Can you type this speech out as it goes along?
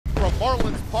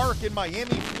Marlins Park in Miami,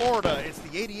 Florida. It's the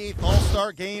 88th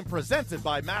All-Star Game presented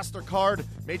by MasterCard.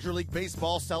 Major League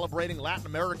Baseball celebrating Latin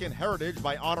American heritage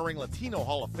by honoring Latino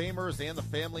Hall of Famers and the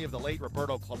family of the late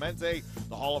Roberto Clemente.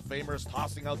 The Hall of Famers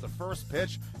tossing out the first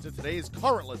pitch to today's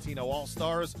current Latino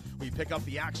All-Stars. We pick up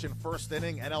the action first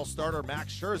inning. NL starter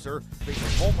Max Scherzer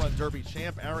facing home run derby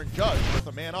champ Aaron Judge with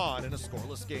a man on in a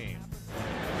scoreless game.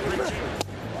 3-2.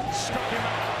 Struck him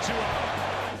out.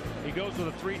 2-0. He goes with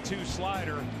a 3-2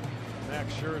 slider.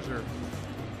 Max Scherzer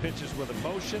pitches with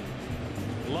emotion,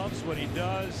 loves what he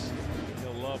does.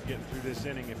 He'll love getting through this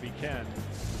inning if he can,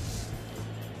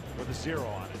 with a 0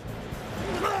 on it.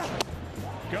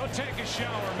 Go take a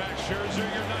shower, Max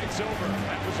Scherzer. Your night's over.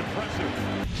 That was impressive.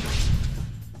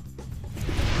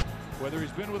 Whether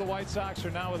he's been with the White Sox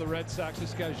or now with the Red Sox,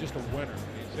 this guy's just a winner.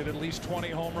 He's hit at least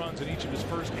 20 home runs in each of his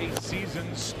first 8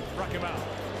 seasons. Struck him out.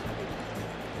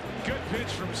 Good pitch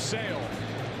from Sale.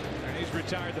 And he's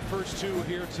retired the first 2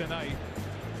 here tonight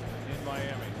in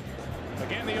Miami.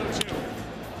 Again, the 0-2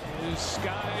 is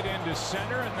skied into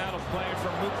center, and that'll play for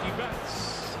Mookie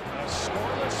Betts. A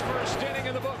scoreless first inning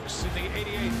in the books in the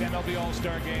 88th MLB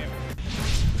All-Star Game.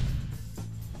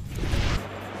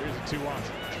 Here's a 2-1.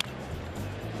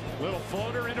 Little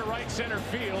floater into right center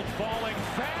field, falling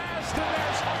fast, and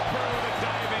there's Harper with a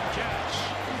diving catch.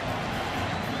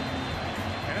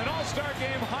 And an All-Star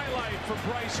Game highlight for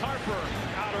Bryce Harper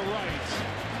out of right.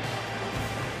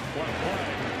 What a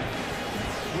play.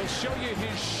 We'll show you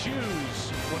his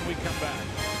shoes when we come back.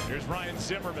 Here's Ryan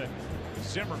Zimmerman.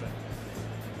 Zimmerman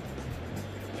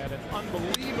had an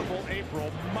unbelievable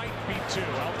April, might be 2.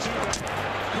 Altuve,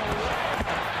 Correa,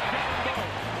 combo.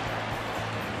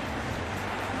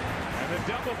 And the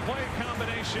double play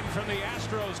combination from the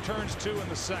Astros turns 2 in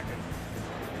the second.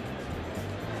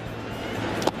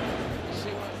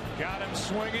 Got him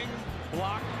swinging,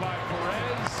 blocked by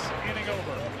Perez, inning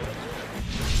over.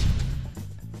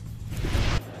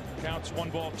 Counts 1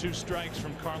 ball, 2 strikes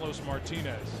from Carlos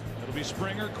Martinez. It'll be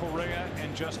Springer, Correa,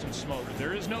 and Justin Smoker.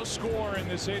 There is no score in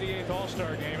this 88th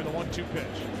All-Star Game in the 1-2 pitch.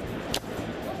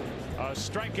 A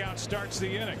strikeout starts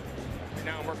the inning.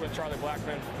 Now I'm working with Charlie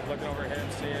Blackmon, looking over him,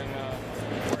 seeing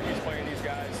where he's playing these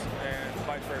guys, and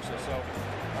vice versa. So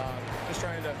just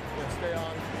trying to stay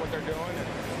on what they're doing and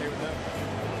stay with them.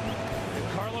 If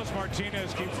Carlos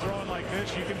Martinez keeps throwing like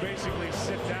this, you can basically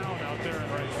sit down out there in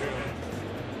right field.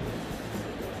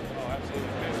 Oh,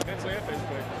 absolutely. Mentally and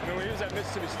physically. I mean, when he was at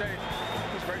Mississippi State,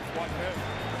 it was great watching him.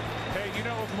 Hey, you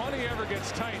know, if money ever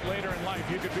gets tight later in life,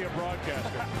 you could be a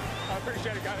broadcaster. I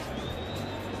appreciate it, guys.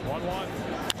 1-1.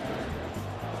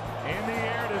 In the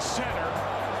air to center.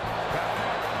 Back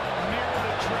near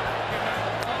the track and now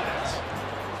on it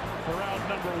for out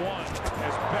number 1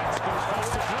 as Betts goes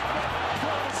forward to drop it. For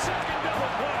a second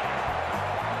double play.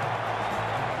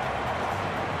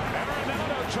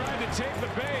 Arenado tried to take the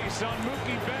base on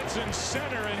Mookie Betts in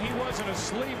center, and he wasn't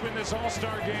asleep in this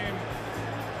All-Star Game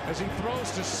as he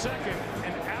throws to second.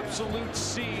 An absolute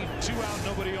C, 2 out,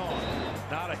 nobody on.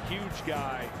 Not a huge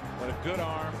guy, but a good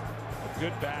arm, a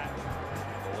good bat.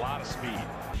 A lot of speed.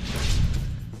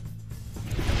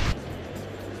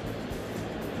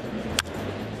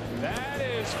 That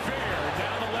is fair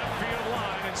down the left field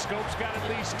line, and Scope's got at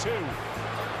least 2.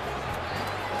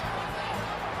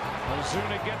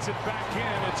 Ozuna gets it back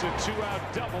in. It's a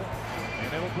 2-out double,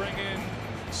 and it'll bring in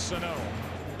Cano.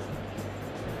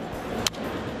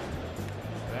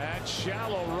 That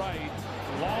shallow right,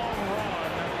 long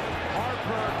run.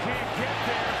 Harper can't get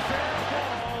there. Fair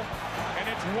ball. And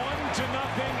it's 1-0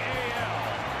 AL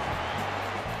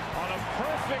on a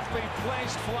perfectly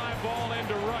placed fly ball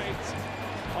into right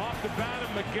off the bat of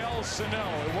Miguel Sano.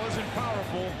 It wasn't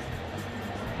powerful,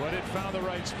 but it found the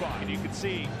right spot. And you can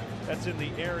see that's in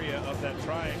the area of that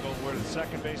triangle where the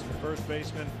second baseman, first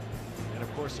baseman, and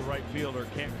of course the right fielder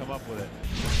can't come up with it.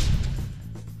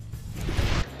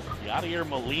 Yadier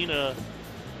Molina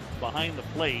behind the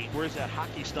plate, wears that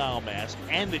hockey style mask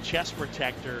and the chest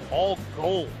protector, all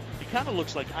gold. He kind of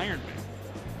looks like Iron Man.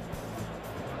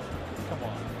 Come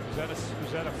on. Was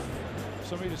that a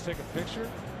somebody just take a picture?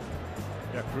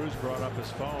 Yeah, Cruz brought up his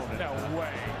phone. And, no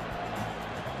way.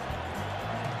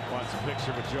 Wants a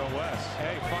picture with Joe West.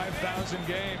 Hey, 5,000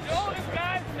 games. The oldest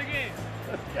guys in the game.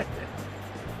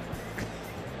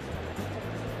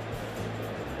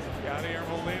 Yadier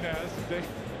Molina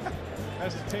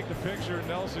has to take the picture of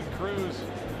Nelson Cruz,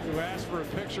 who asked for a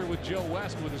picture with Joe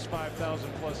West with his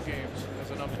 5,000 plus games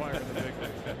as an umpire in the big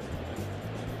league.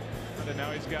 And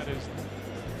now he's got his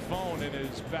phone in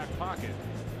his back pocket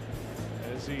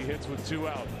as he hits with 2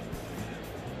 out.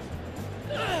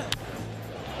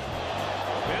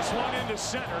 This one into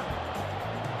center.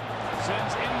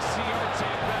 Sends Inciarte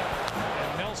back.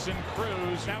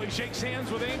 Cruz. Now he shakes hands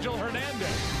with Angel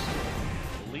Hernandez.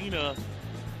 Molina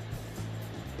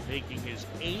making his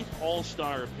 8th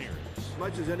All-Star appearance. As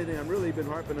much as anything, I've really been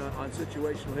harping on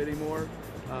situational hitting more,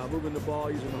 moving the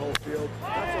ball, using the whole field.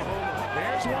 That's a home run.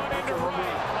 There's one into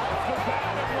right. Off the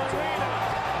bat of Molina.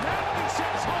 Now he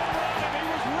says home run, and he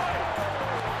was right.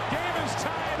 Game is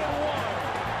tied at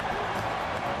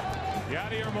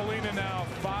 1. Yadier Molina now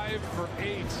 5 for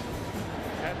 8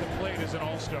 at the plate as an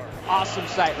All-Star. Awesome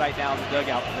sight right now in the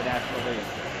dugout for the National League.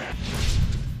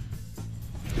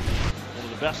 One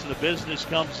of the best of the business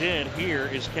comes in. Here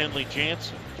is Kenley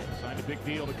Jansen. Signed a big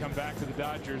deal to come back to the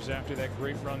Dodgers after that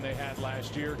great run they had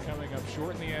last year, coming up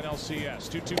short in the NLCS.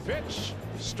 2-2 pitch,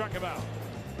 struck him out.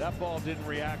 That ball didn't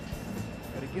react,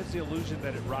 but it gives the illusion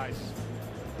that it rises.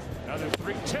 Another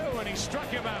 3-2, and he struck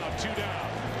him out. 2 down.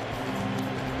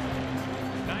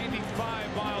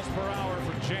 95 miles per hour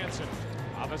for Jansen.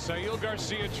 Avisail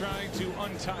Garcia trying to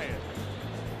untie it.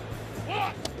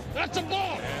 What? That's a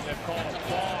ball. And they've called a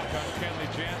balk on Kenley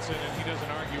Jansen, and he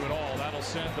doesn't argue at all. That'll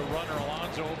send the runner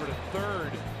Alonso over to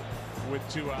third with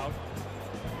 2 out.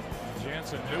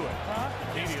 Jansen knew it.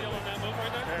 Immediately. That move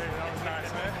right there? Hey, that was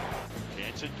nice, man.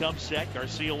 Jansen comes set.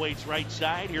 Garcia waits right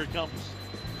side. Here comes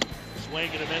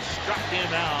swing and a miss. Struck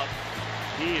him out.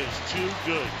 He is too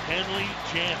good. Kenley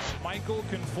Jansen. Michael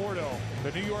Conforto,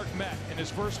 the New York Met, in his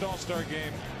first All-Star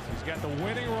game. He's got the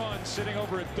winning run sitting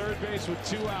over at third base with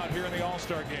 2 out here in the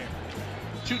All-Star game.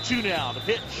 2-2 now. The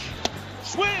pitch.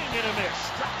 Swing and a miss.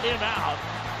 Struck him out.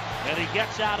 And he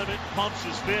gets out of it, pumps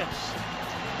his fist.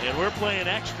 And we're playing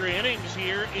extra innings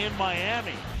here in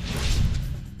Miami.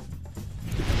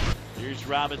 Here's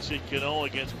Robinson Cano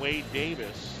against Wade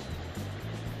Davis.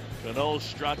 Cano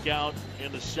struck out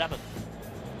in the 7th.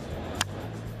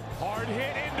 Hard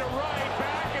hit into right,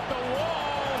 back at the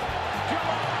wall.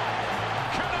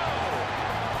 Cano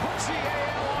puts the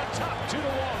AL on top,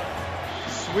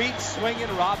 2-1. Sweet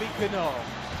swinging Robbie Cano.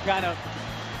 Kind of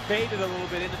faded a little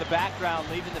bit into the background,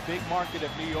 leaving the big market of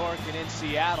New York and in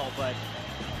Seattle, but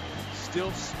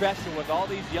still special with all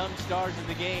these young stars in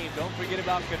the game. Don't forget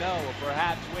about Cano.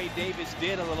 Perhaps Wade Davis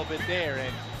did a little bit there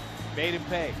and made him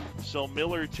pay. So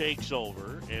Miller takes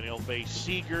over, and he'll face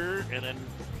Seager, and then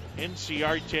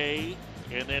Inciarte,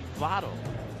 and then Votto.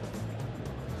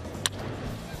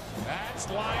 That's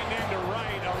lined into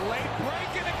right. A late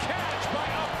break and a catch by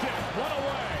Upton. 1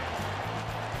 away.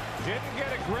 Didn't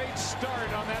get a great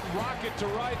start on that rocket to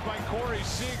right by Corey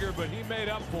Seager, but he made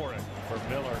up for it. For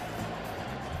Miller,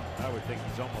 I would think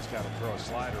he's almost got to throw a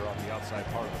slider off the outside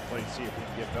part of the plate, see if he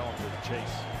can get Bellinger to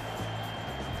chase.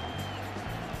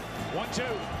 1-2.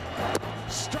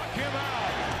 Struck him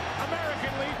out.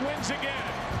 American League wins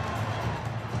again.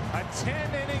 A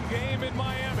 10-inning game in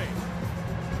Miami.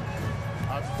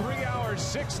 A 3-hour,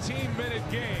 16-minute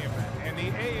game. And the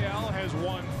AL has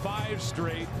won 5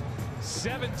 straight.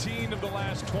 17 of the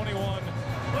last 21.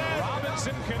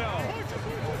 Robinson Cano.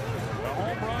 The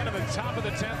home run in the top of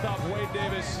the 10th off Wade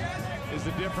Davis is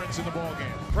the difference in the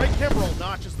ballgame. Craig Kimbrell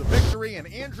notches the victory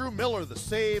and Andrew Miller the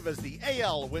save as the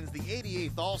AL wins the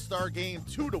 88th All-Star Game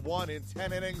 2-1 in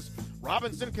 10 innings.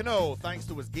 Robinson Cano, thanks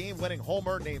to his game-winning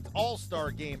homer, named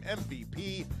All-Star Game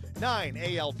MVP. 9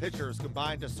 AL pitchers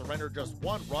combined to surrender just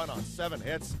 1 run on 7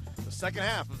 hits. The second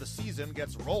half of the season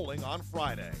gets rolling on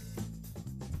Friday.